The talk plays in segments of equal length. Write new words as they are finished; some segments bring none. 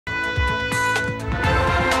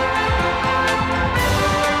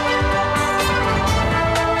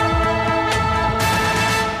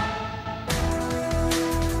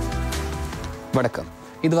வணக்கம்.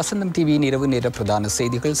 இது வசந்தம் டிவியின் இரவு நேர பிரதான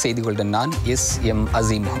செய்திகளுடன் நான் எம்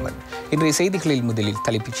அசீம் முகமது. இன்றைய செய்திகளில் முதலில்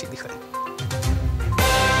தலைப்புச் செய்திகள்.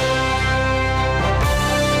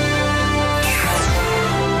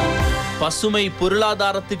 பசுமை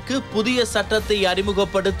பொருளாதாரத்திற்கு புதிய சட்டத்தை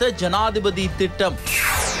அறிமுகப்படுத்த ஜனாதிபதி திட்டம்.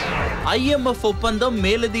 IMF ஒப்பந்தம்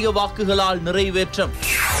மேலதிக வாக்குகளால் நிறைவேற்றம்.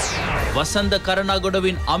 வசந்த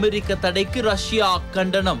கருணாகுடவின் அமெரிக்க தடைக்கு ரஷ்யா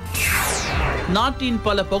கண்டனம். நாட்டின்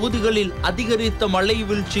பல பகுதிகளில் அதிகரித்த மழை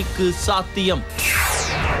வீழ்ச்சிக்கு சாத்தியம்.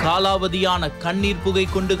 காலாவதியான கண்ணீர் புகை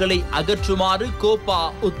குண்டுகளை அகற்றுமாறு கோப்பா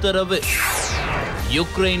உத்தரவு.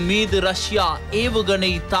 யுக்ரைன் மீது ரஷ்யா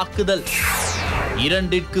ஏவுகணை தாக்குதல்.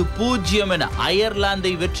 2-0 என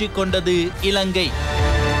அயர்லாந்தை வெற்றி கொண்டது இலங்கை.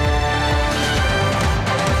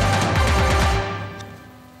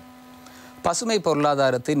 பசுமை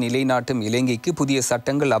பொருளாதாரத்தை நிலைநாட்டும் இலங்கைக்கு புதிய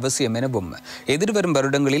சட்டங்கள் அவசியம் எனவும் எதிர்வரும்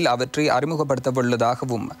வருடங்களில் அவற்றை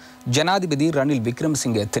அறிமுகப்படுத்தவுள்ளதாகவும் ஜனாதிபதி ரணில்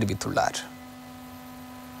விக்ரமசிங்கே தெரிவித்துள்ளார்.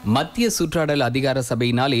 மத்திய சுற்றாடல் அதிகார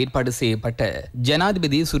சபையினால் ஏற்பாடு செய்யப்பட்ட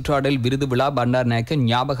ஜனாதிபதி சுற்றாடல் விருது விழா பண்டார்நாயக்க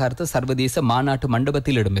ஞாபகார்த்த சர்வதேச மாநாட்டு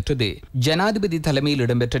மண்டபத்தில் இடம்பெற்றது. ஜனாதிபதி தலைமையில்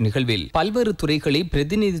இடம்பெற்ற நிகழ்வில் பல்வேறு துறைகளை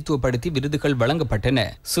பிரதிநிதித்துவப்படுத்தி விருதுகள் வழங்கப்பட்டன.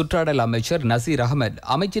 சுற்றாடல் அமைச்சர் நசீர் அகமது,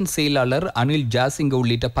 அமைச்சின் செயலாளர் அனில் ஜாசிங்க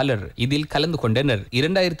உள்ளிட்ட பலர் இதில் கலந்து கொண்டனர்.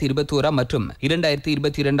 2021 மற்றும்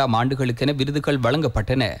 2022 ஆண்டுகளுக்கென விருதுகள்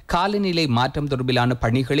வழங்கப்பட்டன. காலநிலை மாற்றம் தொடர்பிலான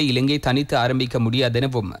பணிகளை இலங்கை தனித்து ஆரம்பிக்க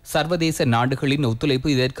முடியாதெனவும் சர்வதேச நாடுகளின்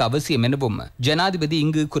ஒத்துழைப்பு அவசியம் எனவும் ஜனாதிபதி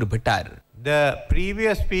இங்கு குறிப்பிட்டார். The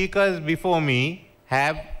previous speakers before me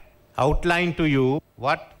have outlined to you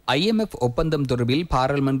what IMF ஒப்பந்தம் தொடர்பில்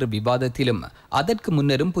பாராளுமன்ற விவாதத்திலும் அதற்கு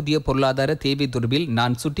முன்னரும் புதிய பொருளாதார தேவை தொடர்பில்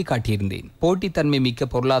நான் சுட்டிக்காட்டியிருந்தேன். போட்டித்தன்மை மிக்க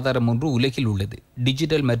பொருளாதாரம் ஒன்று உலகில் உள்ளது.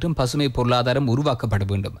 டிஜிட்டல் மற்றும் பசுமை பொருளாதாரம் உருவாக்கப்பட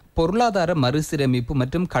வேண்டும். பொருளாதார மறுசீரமைப்பு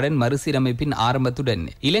மற்றும் கடன் மறுசீரமைப்பின் ஆரம்பத்துடன்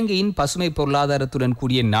இலங்கையின் பசுமை பொருளாதாரத்துடன்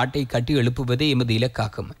கூடிய நாட்டை கட்டி எழுப்புவதே எமது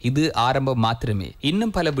இலக்காகும். இது ஆரம்பம் மாத்திரமே.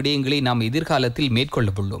 இன்னும் பல விடயங்களை நாம் எதிர்காலத்தில்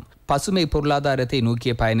மேற்கொள்ளவுள்ளோம். பசுமை பொருளாதாரத்தை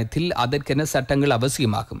நோக்கிய பயணத்தில் அதற்கென சட்டங்கள்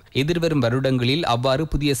அவசியமாகும். எதிர்வரும் வருடங்களில் அவ்வாறு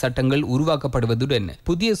புதிய சட்டங்கள் உருவாக்கப்படுவதுடன்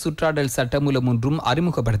புதிய சுற்றாடல் சட்டமூலம் ஒன்றும்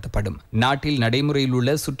அறிமுகப்படுத்தப்படும். நாட்டில் நடைமுறையில்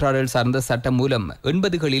உள்ள சுற்றாடல் சார்ந்த சட்டமூலம்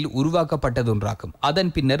 80களில் உருவாக்கப்பட்டதொன்றாகும்.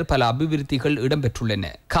 அதன் பின்னர் பல அபிவிருத்திகள்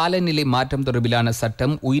இடம்பெற்றுள்ளன. காலநிலை மாற்றம் தொடர்பிலான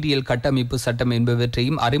சட்டம், உயிரியல் கட்டமைப்பு சட்டம்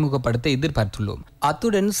என்பவற்றையும் அறிமுகப்படுத்த எதிர்பார்த்துள்ளோம்.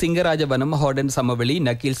 அத்துடன் சிங்கராஜ வனம், ஹார்டன் சமவெளி,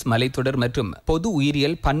 நக்கீல்ஸ் மலைத்தொடர் மற்றும் பொது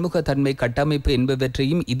உயிரியல் பன்முகத்தன்மை கட்டமைப்பு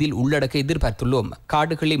என்பவற்றையும் இதில் உள்ளடக்க எதிர்பார்த்துள்ளோம்.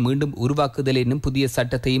 காடுகளை மீண்டும் உருவாக்குதல் என்னும் புதிய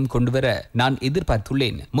சட்டத்தையும் கொண்டுவர நான்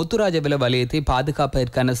எதிர்பார்த்துள்ளேன். முத்துராஜவல வலயத்தை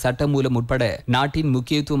பாதுகாப்பதற்கான சட்டமூலம் உட்பட நாட்டின்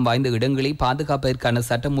முக்கியத்துவம் வாய்ந்த இடங்களை பாதுகாப்பதற்கான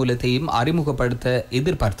சட்டமூலத்தையும் அறிமுகப்படுத்த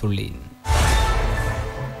எதிர்பார்த்துள்ளேன்.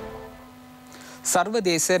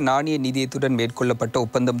 சர்வதேச நாணய நிதியத்துடன் மேற்கொள்ளப்பட்ட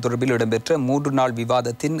ஒப்பந்தம் தொடர்பில் இடம்பெற்ற 3 நாள்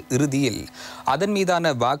விவாதத்தின் இறுதியில் அதன்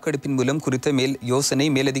மீதான வாக்கெடுப்பின் மூலம் குறித்த யோசனை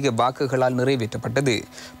மேலதிக வாக்குகளால் நிறைவேற்றப்பட்டது.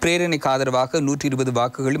 பிரேரணைக்கு ஆதரவாக 120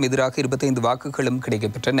 வாக்குகளும் எதிராக 25 வாக்குகளும்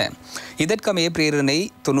கிடைக்கப்பெற்றன. இதற்கமைய பிரேரணை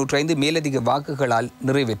 95 மேலதிக வாக்குகளால்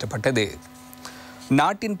நிறைவேற்றப்பட்டது.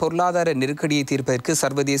 நாட்டின் பொருளாதார நெருக்கடியை தீர்ப்பதற்கு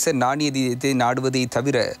சர்வதேச நாணய நிதியத்தை நாடுவதை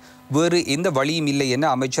தவிர வேறு எந்த வழியும் இல்லை என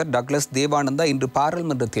அமைச்சர் டக்ளஸ் தேவானந்தா இன்று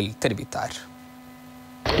பாராளுமன்றத்தில் தெரிவித்தார்.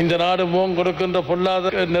 இந்த நாடு முகம் கொடுக்கின்ற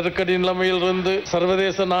பொருளாதார நெருக்கடி நிலைமையிலிருந்து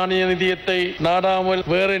சர்வதேச நாணய நிதியத்தை நாடாமல்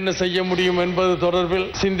வேற என்ன செய்ய முடியும் என்பது தொடர்பில்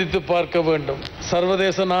சிந்தித்து பார்க்க வேண்டும்.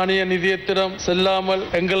 சர்வதேச நாணய நிதியத்திடம் செல்லாமல்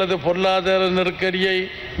எங்களது பொருளாதார நெருக்கடியை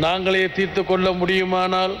நாங்களே தீர்த்து கொள்ள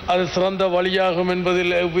முடியுமானால் அது சிறந்த வழியாகும்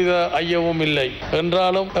என்பதில் எவ்வித ஐயமும் இல்லை.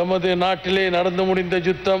 என்றாலும் எமது நாட்டிலே நடந்து முடிந்த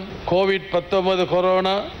யுத்தம், COVID-19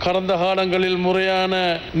 கொரோனா, கடந்த காலங்களில் முறையான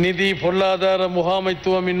நிதி பொருளாதார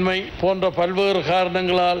முகாமைத்துவமின்மை போன்ற பல்வேறு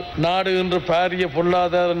காரணங்களால் நாடு இன்று பாரிய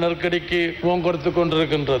பொருளாதார நெருக்கடிக்கு முகம் கொடுத்துக்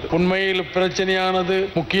கொண்டிருக்கின்றது. உண்மையில் பிரச்சனையானது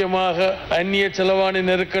முக்கியமாக அந்நிய செலவாணி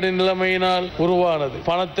நெருக்கடி நிலைமையினால் உருவானது.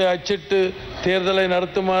 பணத்தை அச்சிட்டு தேர்தலை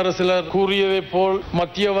நடத்துமாறு சிலர் கூறியதை போல்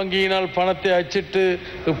மத்திய வங்கியினால் பணத்தை அச்சிட்டு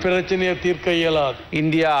பிரச்சனையை தீர்க்க இயலாது.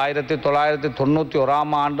 இந்தியா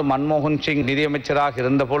 1991 ஆண்டு மன்மோகன் சிங் நிதியமைச்சராக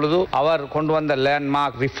இருந்த பொழுது அவர் கொண்டு வந்த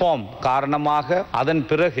லேண்ட்மார்க் ரிஃபார்ம் காரணமாக அதன்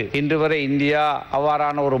பிறகு இன்று வரை இந்தியா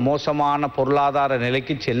அவ்வாறான ஒரு மோசமான பொருளாதார நிலைக்கு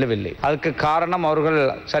செல்லவில்லை. அதுக்கு காரணம் அவர்கள்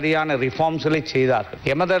சரியான ரிஃபார்ம்ஸ்களை செய்தார்கள்.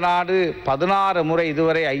 எமது நாடு 16 முறை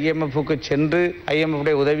இதுவரை IMF-க்கு சென்று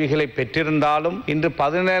IMF உதவிகளை பெற்றிருந்தாலும் இன்று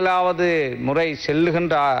 17வது முறை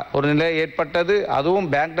செல்லுகின்ற ஒரு நிலை ஏற்பட்டது. அதுவும்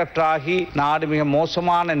பேங்க்ரப்ட் ஆகி நாடு மிக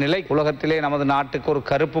மோசமான நிலை உலகத்திலே நமது நாட்டுக்கு ஒரு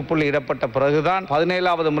கருப்பு புள்ளி இடப்பட்ட பிறகுதான்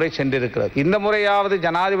 17வது முறை சென்றிருக்கிறது. இந்த முறையாவது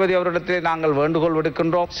ஜனாதிபதி அவரிடத்திலே நாங்கள் வேண்டுகோள்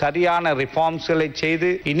விடுக்கின்றோம். சரியான ரிஃபார்ம்ஸ்களை செய்து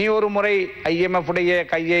இனி ஒரு முறை IMF உடைய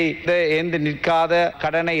கையை ஏந்து நிற்காத,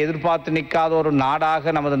 கடனை எதிர்பார்த்து நிற்காத ஒரு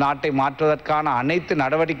நாடாக நமது நாட்டை மாற்றுவதற்கான அனைத்து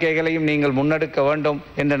நடவடிக்கைகளையும் நீங்கள் முன்னெடுக்க வேண்டும்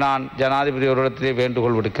என்று நான் ஜனாதிபதி அவரிடத்திலே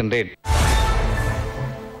வேண்டுகோள் விடுக்கின்றேன்.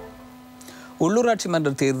 உள்ளூராட்சி மன்ற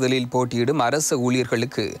தேர்தலில் போட்டியிடும் அரசு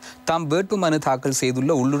ஊழியர்களுக்கு தாம் வேட்புமனு தாக்கல்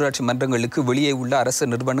செய்துள்ள உள்ளூராட்சி மன்றங்களுக்கு வெளியே உள்ள அரசு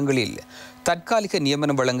நிறுவனங்களில் தற்காலிக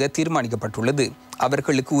நியமனம் வழங்க தீர்மானிக்கப்பட்டுள்ளது.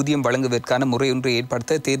 அவர்களுக்கு ஊதியம் வழங்குவதற்கான முறையொன்றை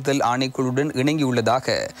ஏற்படுத்த தேர்தல் ஆணைக்குழுவுடன்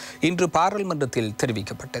இணங்கியுள்ளதாக இன்று பாராளுமன்றத்தில்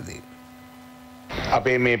தெரிவிக்கப்பட்டது.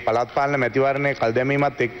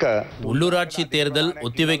 உள்ளூராட்சி தேர்தல்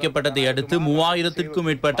ஒத்திவைக்கப்பட்டதை அடுத்து 3000க்கும்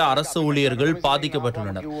மேற்பட்ட அரசு ஊழியர்கள்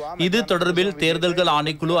பாதிக்கப்பட்டுள்ளனர். இது தொடர்பில் தேர்தல்கள்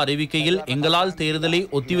ஆணைக்குழு அறிவிக்கையில் எங்களால் தேர்தலை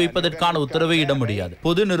ஒத்திவைப்பதற்கான உத்தரவை இட முடியாது.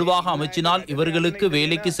 பொது நிர்வாக அமைச்சினால் இவர்களுக்கு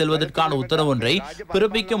வேலைக்கு செல்வதற்கான உத்தரவொன்றை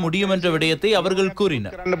பிறப்பிக்க முடியும் என்ற விடயத்தை அவர்கள்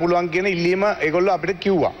கூறினர்.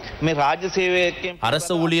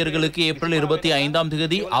 அரசு ஊழியர்களுக்கு ஏப்ரல் 25ஆம்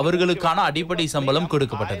தேதி அவர்களுக்கான அடிப்படை சம்பளம்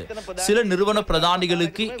கொடுக்கப்பட்டது. சில நிறுவன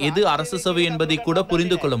பிரதானிகளுக்கு எது அரசு சேவை என்பதை கூட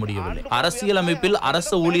புரிந்து கொள்ள முடியவில்லை. அரசியல் அமைப்பில்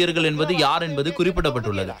அரசு ஊழியர்கள் என்பது யார் என்பது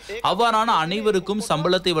குறிப்பிடப்பட்டுள்ளது. அவ்வாறான அனைவருக்கும்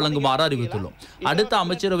சம்பளத்தை வழங்குமாறு அறிவித்துள்ளோம். அடுத்த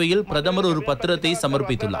அமைச்சரவையில் பிரதமர் ஒரு பத்திரத்தை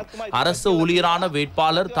சமர்ப்பித்துள்ளார். அரசு ஊழியரான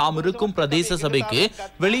வேட்பாளர் தாம் இருக்கும் பிரதேச சபைக்கு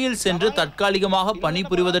வெளியில் சென்று தற்காலிகமாக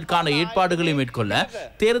பணிபுரிவதற்கான ஏற்பாடுகளை மேற்கொள்ள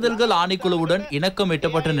தேர்தல்கள் ஆணைக்குழுவுடன் இணக்கம்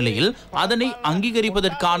எட்டப்பட்ட நிலையில் அதனை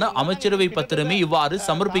அங்கீகரிப்பதற்கான அமைச்சரவை பத்திரமே இவ்வாறு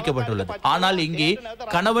சமர்ப்பிக்கப்பட்டுள்ளது. ஆனால் இங்கே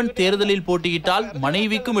கணவன் தேர்தலில் போட்டியிட்டால்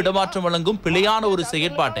மனைவிக்கும் இடமாற்றம் வழங்கும் பிழையான ஒரு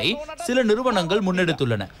செயற்பாட்டை சில நிறுவனங்கள்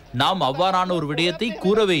முன்னெடுத்துள்ளன. நாம் அவ்வாறான ஒரு விடயத்தை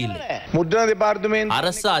கூறவே இல்லை.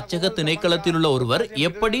 அரசு அச்சக திணைக்களத்தில் உள்ள ஒருவர்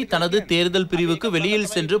எப்படி தனது தேர்தல் பிரிவுக்கு வெளியில்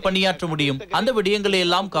சென்று பணியாற்ற முடியும்? அந்த விடயங்களை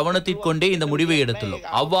எல்லாம் கவனத்திற்கொண்டே இந்த முடிவை எடுத்துள்ளோம்.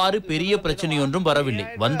 அவ்வாறு பெரிய பிரச்சனை ஒன்றும் வரவில்லை.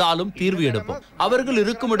 வந்தாலும் தீர்வு எடுப்போம். அவர்கள்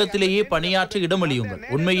இருக்கும் இடத்திலேயே பணியாற்ற இடமளியுங்கள்.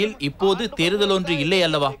 உண்மையில் இப்போது தேர்தல் ஒன்று இல்லை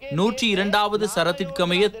அல்லவா? 102வது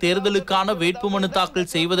சரத்திற்கமைய தேர்தலுக்கான வேட்புமனு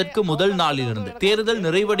தாக்கல் செய்வதற்கு முதல் நாளிலிருந்து தேர்தல்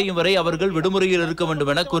நிறைவடையும் வரை அவர்கள் விடுமுறையில் இருக்க வேண்டும்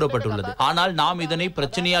என கூறப்பட்டுள்ளது. ஆனால் நாம் இதனை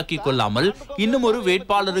பிரச்சனையாக்கி கொள்ளாமல் இன்னும் ஒரு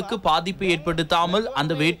வேட்பாளருக்கு பாதிப்பை ஏற்படுத்தாமல்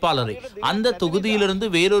அந்த வேட்பாளரை அந்த தொகுதியிலிருந்து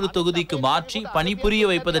வேறொரு தொகுதிக்கு மாற்றி பணிபுரிய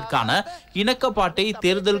வைப்பதற்கான இணக்கப்பாட்டை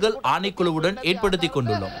தேர்தல்கள் ஆணைக்குழுவுடன் ஏற்படுத்திக்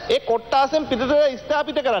கொண்டுள்ளோம்.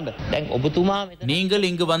 நீங்கள்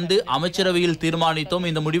இங்கு வந்து அமைச்சரவையில் தீர்மானித்தோம்,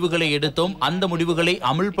 இந்த முடிவுகளை எடுத்தோம், அந்த முடிவுகளை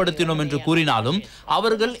அமுல்படுத்தினோம் என்று கூறினாலும்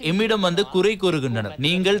அவர்கள் எம்மிடம் வந்து குறை கூறுகின்றனர்.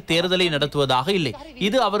 நீங்கள் தேர்தலை நடத்துவதாக இல்லை.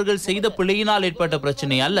 இது அவர்கள் செய்த பிழையினால் ஏற்பட்ட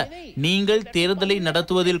பிரச்சனை அல்ல. நீங்கள் தேர்தலை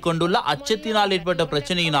நடத்துவதில் கொண்டுள்ள அச்சத்தினால் ஏற்பட்ட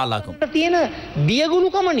பிரச்சனையினால் ஆகும்.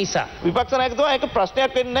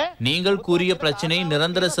 நீங்கள் கூறிய பிரச்சனை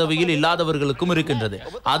நிரந்தர சேவையில் இல்லாதவர்களுக்கும் இருக்கின்றது.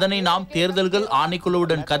 அதனை நாம் தேர்தல்கள்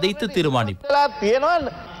ஆணைக்குழுவுடன் கதைத்து தீர்மானிப்போம்.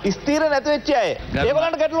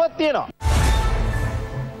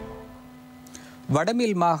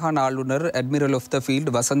 வடமேல் மாகாண ஆளுநர் அட்மிரல் ஆஃப் த ஃபீல்ட்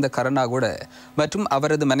வசந்த கருணாகுட மற்றும்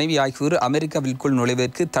அவரது மனைவி ஆகியோர் அமெரிக்காவிற்குள்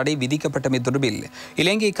நுழைவதற்கு தடை விதிக்கப்பட்டமை தொடர்பில்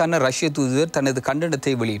இலங்கைக்கான ரஷ்ய தூதர் தனது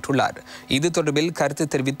கண்டனத்தை வெளியிட்டுள்ளார். இது தொடர்பில் கருத்து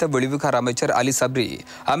தெரிவித்த வெளிவிகார அமைச்சர் அலி சப்ரி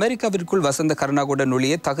அமெரிக்காவிற்குள் வசந்த கருணாகுட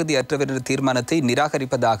நுழைய தகுதியற்றவர் தீர்மானத்தை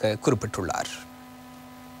நிராகரிப்பதாக குறிப்பிட்டுள்ளார்.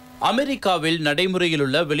 அமெரிக்காவில் நடைமுறையில்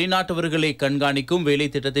உள்ள வெளிநாட்டவர்களை கண்காணிக்கும் வேலை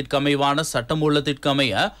திட்டத்திற்கு அமைவான சட்டமூலத்திற்கு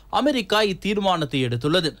அமைய அமெரிக்கா இத்தீர்மானத்தை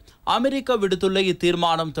எடுத்துள்ளது. அமெரிக்கா விடுத்துள்ள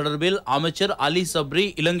இத்தீர்மானம் தொடர்பில் அமைச்சர் அலி சப்ரி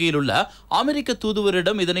இலங்கையில் உள்ள அமெரிக்க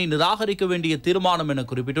தூதுவரிடம் இதனை நிராகரிக்க வேண்டிய தீர்மானம் என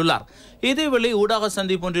குறிப்பிட்டுள்ளார். இதேவேளை ஊடக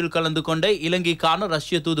சந்திப்பொன்றில் கலந்து கொண்ட இலங்கைக்கான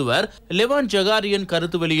ரஷ்ய தூதுவர் லெவான் ஜகாரியன்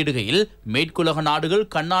கருத்து வெளியிடுகையில் மேற்குலக நாடுகள்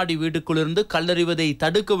கண்ணாடி வீட்டுக்குள்ளிருந்து கல்லறிவதை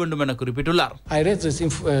தடுக்க வேண்டும் என குறிப்பிட்டுள்ளார்.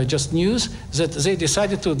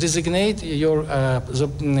 Designate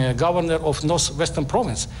the governor of Northwestern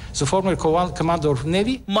Province, the former commander of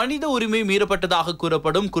Navy. மனித உரிமை மீறப்பட்டதாக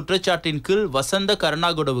கூறப்படும் குற்றச்சாட்டின் கீழ் வசந்த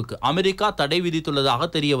கருணாகுடவுக்கு அமெரிக்கா தடை விதித்துள்ளதாக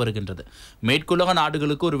தெரிய வருகின்றது. மேற்குலக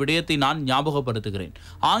நாடுகளுக்கு ஒரு விடயத்தை நான் ஞாபகப்படுத்துகிறேன்.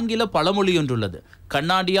 ஆங்கில பழமொழி ஒன்றுள்ளது,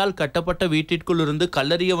 கண்ணாடியால் கட்டப்பட்ட வீட்டிற்குள் இருந்து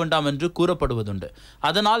கல்லறிய வேண்டாம் என்று கூறப்படுவதுண்டு.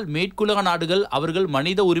 அதனால் மேற்குலக நாடுகள் அவர்கள்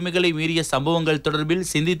மனித உரிமைகளை மீறிய சம்பவங்கள் தொடர்பில்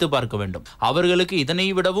சிந்தித்து பார்க்க வேண்டும். அவர்களுக்கு இதனை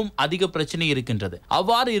விடவும் அதிக பிரச்சனை இருக்கின்றது.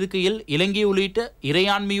 அவ்வாறு இருக்கையில் இலங்கை உள்ளிட்ட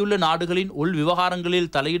இறையாண்மையுள்ள நாடுகளின் உள்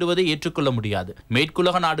விவகாரங்களில் தலையிடுவதை ஏற்றுக்கொள்ள முடியாது.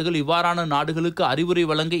 மேற்குலக நாடுகள் இவ்வாறான நாடுகளுக்கு அறிவுரை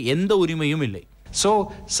வழங்க எந்த உரிமையும் இல்லை. So,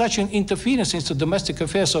 such an interference into domestic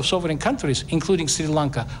affairs of sovereign countries, including Sri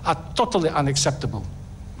Lanka, are totally unacceptable.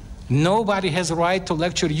 Nobody has a right to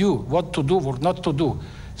lecture you what to do or not to do.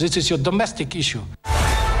 This is your domestic issue.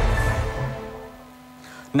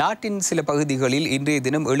 நாட்டின் சில பகுதிகளில் இன்றைய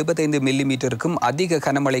தினம் 75 மில்லிமீட்டருக்கும் அதிக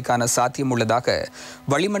கனமழைக்கான சாத்தியம் உள்ளதாக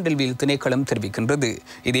வளிமண்டலவியல் திணைக்களம் தெரிவிக்கின்றது.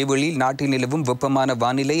 இதேவேளையில் நாட்டில் நிலவும் வெப்பமான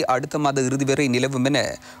வானிலை அடுத்த மாத இறுதி வரை நிலவும் என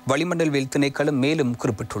வளிமண்டலவியல் திணைக்களம் மேலும்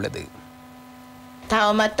குறிப்பிட்டுள்ளது.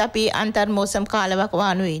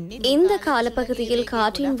 இந்த காலப்பகுதியில்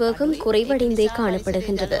காற்றின் வேகம் குறைவடைந்தே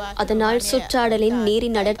காணப்படுகின்றது. அதனால் சுற்றாடலின்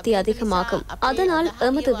நீரின் அடர்த்தி அதிகமாகும். அதனால்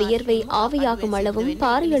எமது வியர்வை ஆவியாகும் அளவும்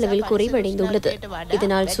பாரிய அளவில் குறைவடைந்துள்ளது.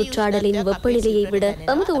 இதனால் சுற்றாடலின் வெப்பநிலையை விட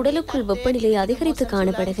எமது உடலுக்குள் வெப்பநிலை அதிகரித்து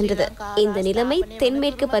காணப்படுகின்றது. இந்த நிலைமை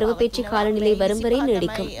தென்மேற்கு பருவப்பேச்சு காலநிலை வரும் வரை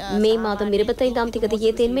நீடிக்கும். மே மாதம் 25ஆம்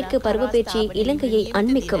தேதியே தென்மேற்கு பருவப்பேச்சு இலங்கையை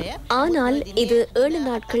அண்மிக்கும். ஆனால் இது 7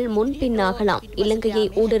 நாட்கள் முன்பின்னாகலாம். இலங்கையை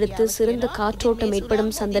ஊடறுத்து சிறந்த காற்றோட்டம் ஏற்படும்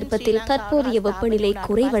சந்தர்ப்பத்தில் தற்போதைய வெப்பநிலை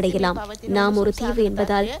குறைவடையலாம். நாம் ஒரு தீவு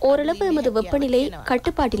என்பதால் ஓரளவு எமது வெப்பநிலை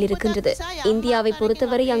கட்டுப்பாட்டில் இருக்கின்றது. இந்தியாவை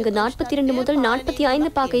பொறுத்தவரை அங்கு 42 முதல்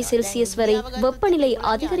 45 பாகை செல்சியஸ் வரை வெப்பநிலை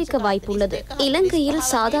அதிகரிக்க வாய்ப்புள்ளது. இலங்கையில்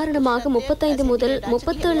சாதாரணமாக 35 முதல்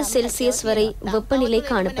 37 செல்சியஸ் வரை வெப்பநிலை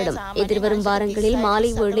காணப்படும். எதிர்வரும் வாரங்களில்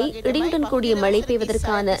மாலை வேளை இடியுடன் கூடிய மழை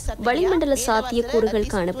பெய்வதற்கான வளிமண்டல சாத்தியக்கூறுகள்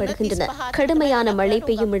காணப்படுகின்றன. கடுமையான மழை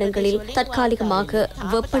பெய்யும் இடங்களில் தற்காலிகமாக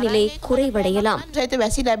வெப்பநிலை குறைவடையலாம்.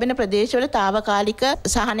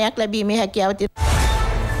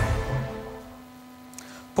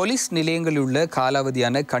 போலீஸ் நிலையங்களில் உள்ள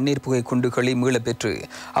காலாவதியான கண்ணீர் புகை குண்டுகளை மீளப்பெற்று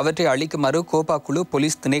அவற்றை அளிக்குமாறு கோபா குழு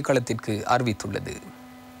போலீஸ் திணைக்களத்திற்கு அறிவித்துள்ளது.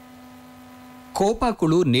 கோபா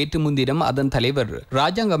குழு நேற்று முன்தினம் அதன் தலைவர்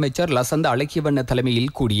ராஜாங்க அமைச்சர் லசந்த அழகியவண்ண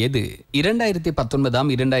தலைமையில் கூடியது.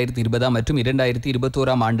 2019, 2020 மற்றும்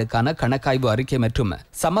 2021 ஆண்டுக்கான கணக்காய்வு அறிக்கை மற்றும்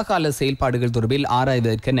சமகால செயல்பாடுகள் தொடர்பில்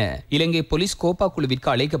ஆராய்வதற்கென இலங்கை போலீஸ் கோபா குழுவிற்கு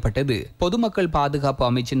அழைக்கப்பட்டது. பொதுமக்கள் பாதுகாப்பு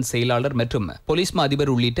அமைச்சின் செயலாளர் மற்றும் போலீஸ்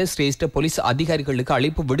அதிபர் உள்ளிட்ட சிரேஷ்ட போலீஸ் அதிகாரிகளுக்கு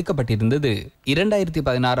அழைப்பு விடுக்கப்பட்டிருந்தது.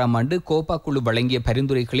 2016ஆம் ஆண்டு கோபா குழு வழங்கிய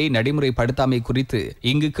பரிந்துரைகளை நடைமுறைப்படுத்தாமை குறித்து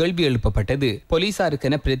இங்கு கேள்வி எழுப்பப்பட்டது.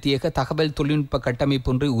 போலீசாருக்கென பிரத்யேக தகவல் தொழில்நுட்ப கட்டமைப்பு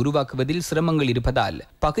ஒன்று உருவாக்குவதில் சிரமங்கள் இருப்பதால்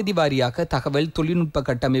பகுதி வாரியாக தகவல் தொழில்நுட்ப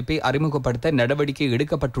கட்டமைப்பை அறிமுகப்படுத்த நடவடிக்கை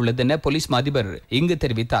எடுக்கப்பட்டுள்ளது என போலீஸ் அதிபர் இங்கு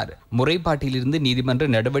தெரிவித்தார். முறைப்பாட்டிலிருந்து நீதிமன்ற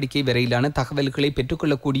நடவடிக்கை வரையிலான தகவல்களை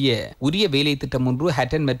பெற்றுக்கொள்ளக்கூடிய உரிய வேலை திட்டம் ஒன்று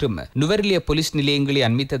ஹட்டன் மற்றும் நுவரெலியா போலீஸ் நிலையங்களை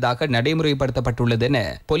அண்மித்ததாக நடைமுறைப்படுத்தப்பட்டுள்ளது என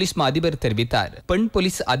போலீஸ் அதிபர் தெரிவித்தார். பெண்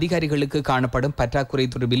போலீஸ் அதிகாரிகளுக்கு காணப்படும் பற்றாக்குறை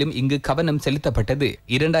தொடர்பிலும் இங்கு கவனம் செலுத்தப்பட்டது.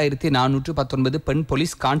 2419 பெண்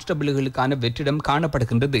போலீஸ் கான்ஸ்டபிள்களுக்கான வெற்றிடம்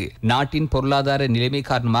காணப்படுகின்றது. நாட்டின் பொருளாதார நிலைமை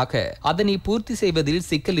காரணமாக அதனை பூர்த்தி செய்வதில்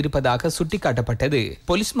சிக்கல் இருப்பதாக சுட்டிக்காட்டப்பட்டது.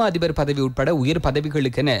 போலீஸ் அதிபர் பதவி உட்பட உயர்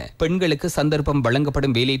பதவிகளுக்கென பெண்களுக்கு சந்தர்ப்பம்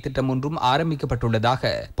வழங்கப்படும் வேலை திட்டம் ஒன்றும்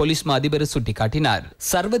ஆரம்பிக்கப்பட்டுள்ளதாக போலீஸ் அதிபர் சுட்டிக்காட்டினார்.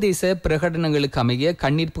 சர்வதேச பிரகடனங்களுக்கு அமைய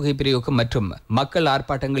கண்ணீர் புகை பிரயோகம் மற்றும் மக்கள்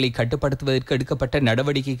ஆர்ப்பாட்டங்களை கட்டுப்படுத்துவதற்கு எடுக்கப்பட்ட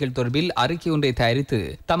நடவடிக்கைகள் தொடர்பில் அறிக்கை ஒன்றை தயாரித்து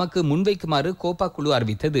தமக்கு முன்வைக்குமாறு கோபா குழு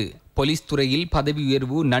அறிவித்தது. போலீஸ் துறையில் பதவி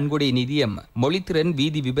உயர்வு, நன்கொடை நிதியம், மொழித்திறன்,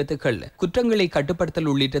 வீதி விபத்துகள், குற்றங்களை கட்டுப்படுத்தல்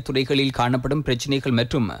உள்ளிட்ட துறைகளில் காணப்படும் பிரச்சினைகள்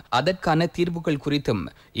மற்றும் அதற்கான தீர்வுகள் குறித்தும்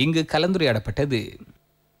இங்கு கலந்துரையாடப்பட்டது.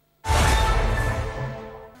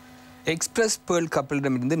 எக்ஸ்பிரஸ் பேர்ல்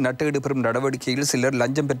கப்பலிடமிருந்து நட்டஈடு பெறும் நடவடிக்கையில் சிலர்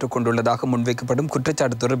லஞ்சம் பெற்றுக் கொண்டுள்ளதாக முன்வைக்கப்படும்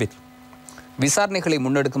குற்றச்சாட்டு தொடர்பில் விசாரணைகளை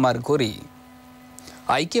முன்னெடுக்குமாறு கோரி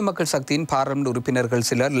ஐக்கிய மக்கள் சக்தியின் பாராளுமன்ற உறுப்பினர்கள்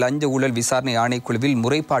சிலர் லஞ்ச ஊழல் விசாரணை ஆணைக்குழுவில்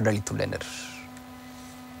முறைப்பாடு அளித்துள்ளனர்.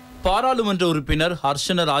 பாராளுமன்ற உறுப்பினர்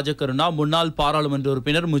ஹர்ஷன ராஜகருணா, முன்னாள் பாராளுமன்ற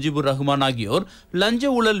உறுப்பினர் முஜிபுர் ரஹ்மான் ஆகியோர் லஞ்ச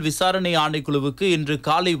ஊழல் விசாரணை ஆணைக்குழுவுக்கு இன்று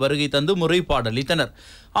காலை வருகை தந்து முறைப்பாடு அளித்தனர்.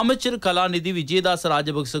 அமைச்சர் கலாநிதி விஜயதாச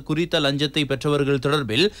ராஜபக்ச குறித்த லஞ்சத்தை பெற்றவர்கள்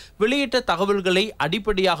தொடர்பில் வெளியிட்ட தகவல்களை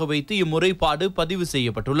அடிப்படையாக வைத்து இம்முறைப்பாடு பதிவு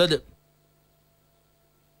செய்யப்பட்டுள்ளது.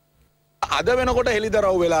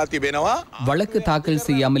 வழக்கு தாக்கல்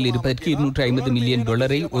செய்யாமல் இருப்பதற்கு $250 மில்லியன்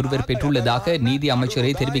ஒருவர் பெற்றுள்ளதாக நீதி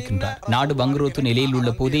அமைச்சரை தெரிவிக்கின்றார். நாடு வங்குரோத்து நிலையில்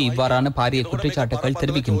உள்ள போதே இவ்வாறான பாரிய குற்றச்சாட்டுகள்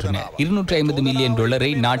தெரிவிக்கின்றன. $250 மில்லியன்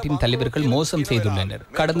நாட்டின் தலைவர்கள் மோசம் செய்துள்ளனர்.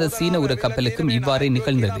 கடந்த சீன உர கப்பலுக்கும் இவ்வாறே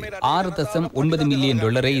நிகழ்ந்தது. $6.9 மில்லியன்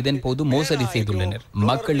இதன் போது மோசடி செய்துள்ளனர்.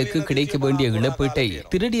 மக்களுக்கு கிடைக்க வேண்டிய இழப்பீட்டை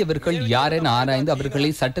திருடியவர்கள் யாரென ஆராய்ந்து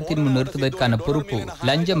அவர்களை சட்டத்தின் முன் நிறுத்துவதற்கான பொறுப்பு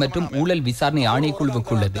லஞ்ச மற்றும் ஊழல் விசாரணை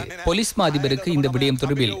ஆணைக்குழுவுக்கு உள்ளது. போலீஸ் அதிபருக்கு இந்த விடயம்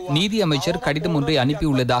தொடர்பில் நீதி அமைச்சர் கடிதம் ஒன்றை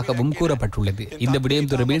அனுப்பியுள்ளதாகவும் கூறப்பட்டுள்ளது. இந்த விடயம்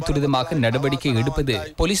தொடர்பில் துரிதமாக நடவடிக்கை எடுப்பது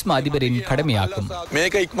போலீஸ் அதிபரின் கடமையாகும்.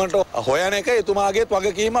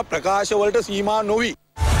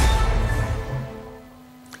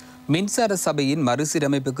 மின்சார சபையின்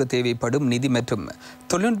மறுசீரமைப்புக்கு தேவைப்படும் நிதி மற்றும்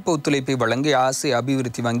தொழில்நுட்ப ஒத்துழைப்பை வழங்க ஆசிய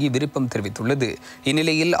அபிவிருத்தி வங்கி விருப்பம் தெரிவித்துள்ளது.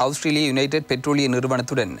 இந்நிலையில் ஆஸ்திரேலிய யுனைடெட் பெட்ரோலிய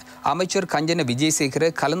நிறுவனத்துடன் அமைச்சர் கஞ்சன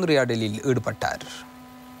விஜயசேகர கலந்துரையாடலில் ஈடுபட்டார்.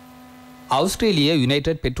 ஆஸ்திரேலிய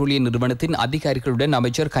யுனைடெட் பெட்ரோலிய நிறுவனத்தின் அதிகாரிகளுடன்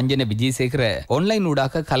அமைச்சர் கஞ்சன விஜயசேகர ஆன்லைன்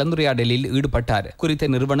ஊடாக கலந்துரையாடலில் ஈடுபட்டார். குறித்த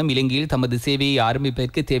நிறுவனம் இலங்கையில் தமது சேவையை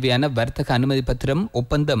ஆரம்பிப்பதற்கு தேவையான வர்த்தக அனுமதி பத்திரம்,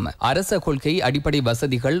 ஒப்பந்தம், அரச கொள்கை, அடிப்படை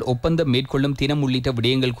வசதிகள், ஒப்பந்தம் மேற்கொள்ளும் தினம் உள்ளிட்ட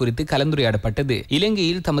விடயங்கள் குறித்து கலந்துரையாடப்பட்டது.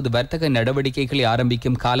 இலங்கையில் தமது வர்த்தக நடவடிக்கைகளை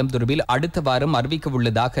ஆரம்பிக்கும் காலம் தொடர்பில் அடுத்த வாரம் அறிவிக்க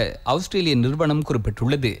உள்ளதாக ஆஸ்திரேலிய நிறுவனம்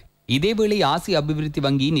குறிப்பிட்டுள்ளது. இதேவேளை ஆசிய அபிவிருத்தி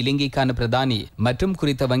வங்கியின் இலங்கைக்கான பிரதானி மற்றும்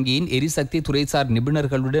குறித்த வங்கியின் எரிசக்தி துறைசார்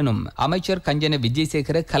நிபுணர்களுடனும் அமைச்சர் கஞ்சன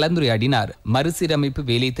விஜயசேகர கலந்துரையாடினார். மறுசீரமைப்பு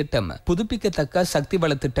வேலை திட்டம், புதுப்பிக்கத்தக்க சக்தி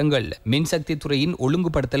வள திட்டங்கள், மின்சக்தி துறையின்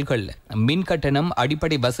ஒழுங்குபடுத்தல்கள், மின் கட்டணம்,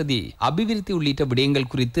 அடிப்படை வசதி, அபிவிருத்தி உள்ளிட்ட விடயங்கள்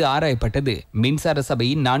குறித்து ஆராயப்பட்டது. மின்சார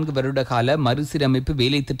சபையின் 4 வருட கால மறுசீரமைப்பு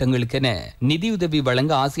வேலை திட்டங்களுக்கென நிதியுதவி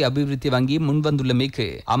வழங்க ஆசிய அபிவிருத்தி வங்கி முன்வந்துள்ளமைக்கு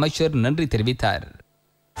அமைச்சர் நன்றி தெரிவித்தார்.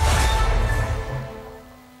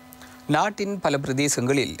 நாட்டின் பல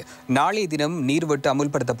பிரதேசங்களில் நாளைய தினம் நீர்வெட்டு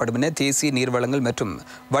அமுல்படுத்தப்படும் என தேசிய நீர்வளங்கள் மற்றும்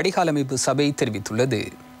வடிகால் அமைப்பு சபை தெரிவித்துள்ளது.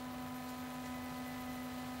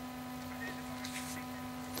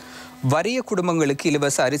 வறிய குடும்பங்களுக்கு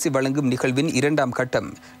இலவச அரிசி வழங்கும் நிகழ்வின் 2ஆம் கட்டம்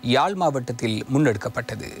யாழ் மாவட்டத்தில்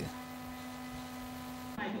முன்னெடுக்கப்பட்டது.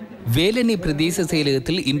 வேலணி பிரதேச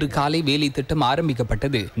செயலகத்தில் இன்று காலை வேலை திட்டம்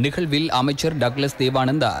ஆரம்பிக்கப்பட்டது. நிகழ்வில் அமைச்சர் டக்ளஸ்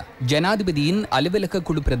தேவானந்தா, ஜனாதிபதியின் அலுவலக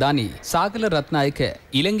குழு பிரதானி சாகல ரத்நாயக்க,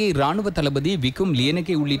 இலங்கை ராணுவ தளபதி விக்கும்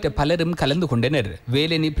லியனகே உள்ளிட்ட பலரும் கலந்து கொண்டனர்.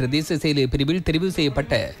 வேலணி பிரதேச செயலக பிரிவில் தெரிவு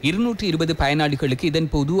செய்யப்பட்ட 220 பயனாளிகளுக்கு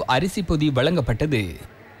இதன்போது அரிசி பொதி வழங்கப்பட்டது.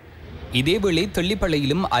 இதேவேளை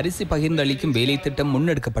தெல்லிப்பளையிலும் அரிசி பகிர்ந்தளிக்கும் வேலை திட்டம்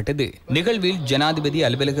முன்னெடுக்கப்பட்டது. நிகழ்வில் ஜனாதிபதி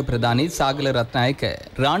அலுவலக பிரதானி சாகல ரத்நாயக்க,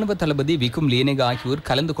 ராணுவ தளபதி விக்கும் லியனகே ஆகியோர்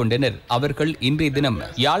கலந்து கொண்டனர். அவர்கள் இன்றைய தினம்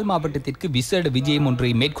யாழ் மாவட்டத்திற்கு விசேட விஜயம்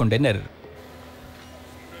ஒன்றை மேற்கொண்டனர்.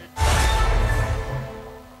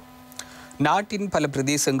 நாட்டின் பல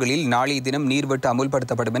பிரதேசங்களில் நாளைய தினம் நீர்வெட்டு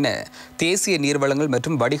அமுல்படுத்தப்படும் என தேசிய நீர்வளங்கள்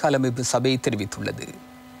மற்றும் வடிகால் அமைப்பு சபை தெரிவித்துள்ளது.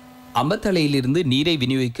 அம்பத்தலையிலிருந்து நீரை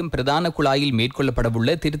விநியோகிக்கும் பிரதான குழாயில்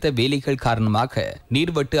மேற்கொள்ளப்படவுள்ள திருத்த வேலைகள் காரணமாக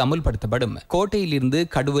நீர்வெட்டு அமுல்படுத்தப்படும். கோட்டையிலிருந்து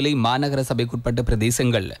கடுவலை மாநகர சபைக்குட்பட்ட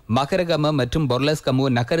பிரதேசங்கள், மகரகம மற்றும் பொர்லஸ்கமோ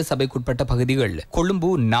நகர சபைக்குட்பட்ட பகுதிகள்,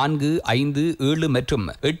 கொழும்பு 4, 5, 7 மற்றும்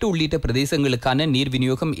 8 உள்ளிட்ட பிரதேசங்களுக்கான நீர்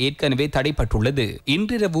விநியோகம் ஏற்கனவே தடைப்பட்டுள்ளது.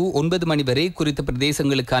 இன்றிரவு 9 மணி வரை குறித்த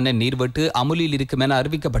பிரதேசங்களுக்கான நீர்வெட்டு அமுலில் இருக்கும் என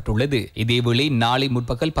அறிவிக்கப்பட்டுள்ளது. இதேவேளை நாளை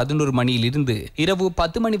முற்பகல் 11 மணியிலிருந்து இரவு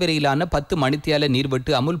 10 மணி வரையிலான 10 மணித்தியால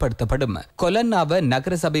நீர்வெட்டு அமுல்படுத்த கொலன்னாவ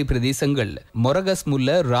நகரசபை பிரதேசங்கள், மொரகஸ்முல்ல,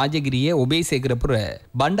 ராஜகிரிய, ஒபேசேகரபுர,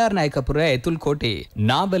 பண்டார்நாயக்கபுர, எத்துல்கோட்டை,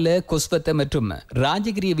 நாவல, கொஸ்வத்த மற்றும்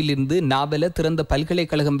ராஜகிரியவிலிருந்து நாவல திறந்த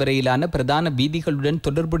பல்கலைக்கழகம் வரையிலான பிரதான வீதிகளுடன்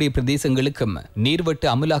தொடர்புடைய பிரதேசங்களுக்கும் நீர்வெட்டு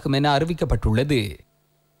அமுலாகும் என அறிவிக்கப்பட்டுள்ளது.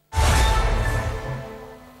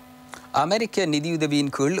 அமெரிக்க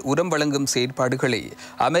நிதியுதவியின் கீழ் உரம் வழங்கும் செயற்பாடுகளை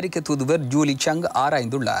அமெரிக்க தூதுவர் ஜூலி சங்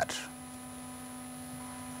ஆராய்ந்துள்ளார்.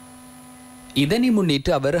 இதனை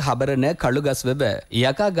முன்னிட்டு அவர் ஹபரன, கழுகஸ்வெவ,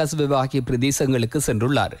 யகா கஸ்வெவ ஆகிய பிரதேசங்களுக்கு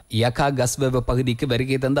சென்றுள்ளார். யகா கஸ்வெவ பகுதிக்கு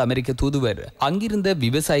வருகை தந்த அமெரிக்க தூதுவர் அங்கிருந்த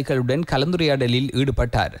விவசாயிகளுடன் கலந்துரையாடலில்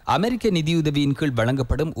ஈடுபட்டார். அமெரிக்க நிதியுதவியின் கீழ்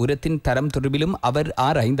வழங்கப்படும் உரத்தின் தரம் தொடர்பிலும் அவர்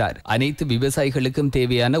ஆராய்ந்தார். அனைத்து விவசாயிகளுக்கும்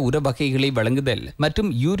தேவையான உர வகைகளை வழங்குதல்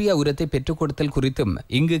மற்றும் யூரியா உரத்தை பெற்றுக் கொடுத்தல் குறித்தும்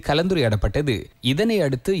இங்கு கலந்துரையாடப்பட்டது. இதனை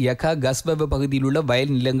அடுத்து யகா கஸ்வெவ பகுதியில் உள்ள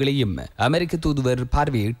வயல் நிலங்களையும் அமெரிக்க தூதுவர்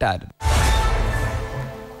பார்வையிட்டார்.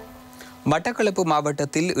 மட்டக்களப்பு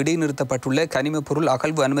மாவட்டத்தில் இடைநிறுத்தப்பட்டுள்ள கனிம பொருள்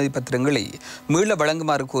அகழ்வு அனுமதி பத்திரங்களை மீள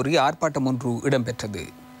வழங்குமாறு கோரி ஆர்ப்பாட்டம் ஒன்று இடம்பெற்றது.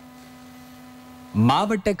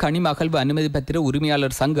 மாவட்ட கனிம அகழ்வு அனுமதி பத்திர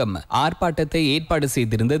உரிமையாளர் சங்கம் ஆர்ப்பாட்டத்தை ஏற்பாடு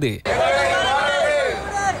செய்திருந்தது.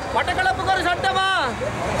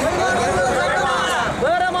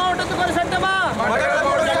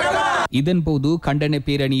 இதன்போது கண்டன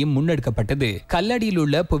பேரணியும் முன்னெடுக்கப்பட்டது. கல்லடியில்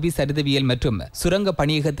உள்ள புவி சரிதவியல் மற்றும் சுரங்க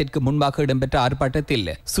பணியகத்திற்கு முன்பாக இடம்பெற்ற ஆர்ப்பாட்டத்தில்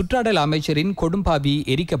சுற்றாடல் அமைச்சரின் கொடும்பாவி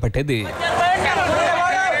எரிக்கப்பட்டது.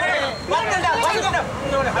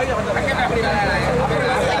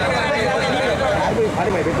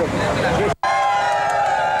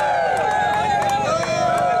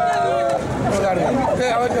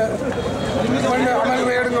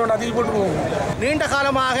 நீண்ட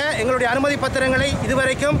காலமாக எங்களுடைய அனுமதி பத்திரங்களை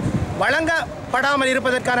இதுவரைக்கும் வழங்கப்படாமல்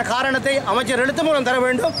இருப்பதற்கான காரணத்தை அமைச்சர் எழுத்து மூலம் தர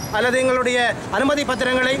வேண்டும், அல்லது எங்களுடைய அனுமதி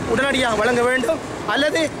பத்திரங்களை உடனடியாக வழங்க வேண்டும்,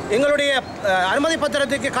 அல்லது எங்களுடைய அனுமதி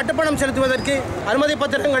பத்திரத்துக்கு கட்டுப்பணம் செலுத்துவதற்கு அனுமதி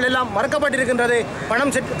பத்திரங்கள் எல்லாம் மறக்கப்பட்டிருக்கின்றது,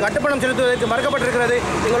 கட்டுப்பணம் செலுத்துவதற்கு மறக்கப்பட்டிருக்கிறது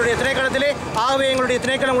எங்களுடைய திணைக்களத்திலே. ஆகவே எங்களுடைய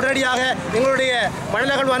திணைக்களம் உடனடியாக எங்களுடைய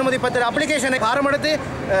மணலகழ்வு அனுமதி பத்திர அப்ளிகேஷனை ஆரம்பித்து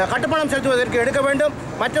கட்டுப்பணம் செலுத்துவதற்கு எடுக்க வேண்டும்.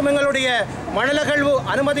 மற்றும் எங்களுடைய மணலகழ்வு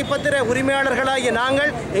அனுமதி பத்திர உரிமையாளர்களாகிய நாங்கள்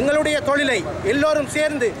எங்களுடைய தொழிலை எல்லோரும்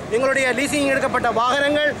சேர்ந்து எங்களுடைய லீசிங் எடுக்கப்பட்ட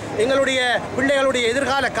வாகனங்கள், எங்களுடைய பிள்ளைகளுடைய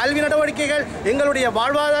எதிர்கால கல்வி நடவடிக்கைகள், எங்களுடைய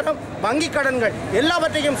வாழ்வாதாரம், வங்கிக் கடன்கள்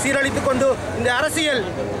எல்லாவற்றையும் சீரழித்துக் கொண்டு இந்த அரசியல்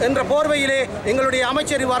என்ற போர்வையிலே எங்களுடைய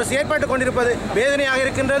அமைச்சர் இவ்வாறு செயற்பட்டுக் கொண்டிருப்பது வேதனையாக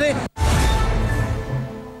இருக்கின்றது.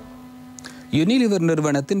 யுனிலிவர்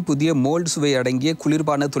நிறுவனத்தின் புதிய மோல்ட் சுவை அடங்கிய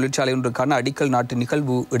குளிர்பான தொழிற்சாலை ஒன்றுக்கான அடிக்கல் நாட்டு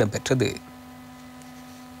நிகழ்வு இடம்பெற்றது.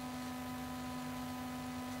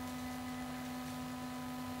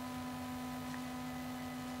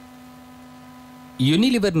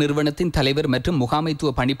 யுனிலிவர் நிறுவனத்தின் தலைவர் மற்றும் முகாமைத்துவ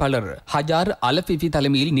பணிப்பாளர் ஹஜார் அலஃபிஃபி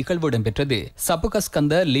தலைமையில் நிகழ்வு இடம்பெற்றது.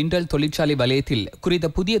 சபுகஸ்கந்த லிண்டல் தொழிற்சாலை வலயத்தில் குறித்த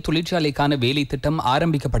புதிய தொழிற்சாலைக்கான வேலை திட்டம்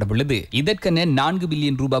ஆரம்பிக்கப்படவுள்ளது. இதற்கென 4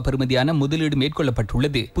 பில்லியன் ரூபாய் பெறுமதியான முதலீடு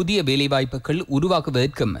மேற்கொள்ளப்பட்டுள்ளது. புதிய வேலைவாய்ப்புகள்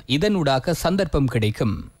உருவாக்குவதற்கும் இதனூடாக சந்தர்ப்பம்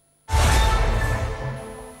கிடைக்கும்.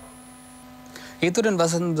 இத்துடன்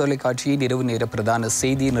வசந்தம் தொலைக்காட்சியின் இரவு நேர பிரதான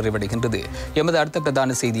செய்தி நிறைவடைகின்றது. எமது அடுத்த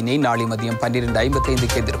பிரதான செய்தியினை நாளை மதியம்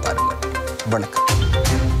 12:55 எதிர்பாருங்கள். வணக்கம்.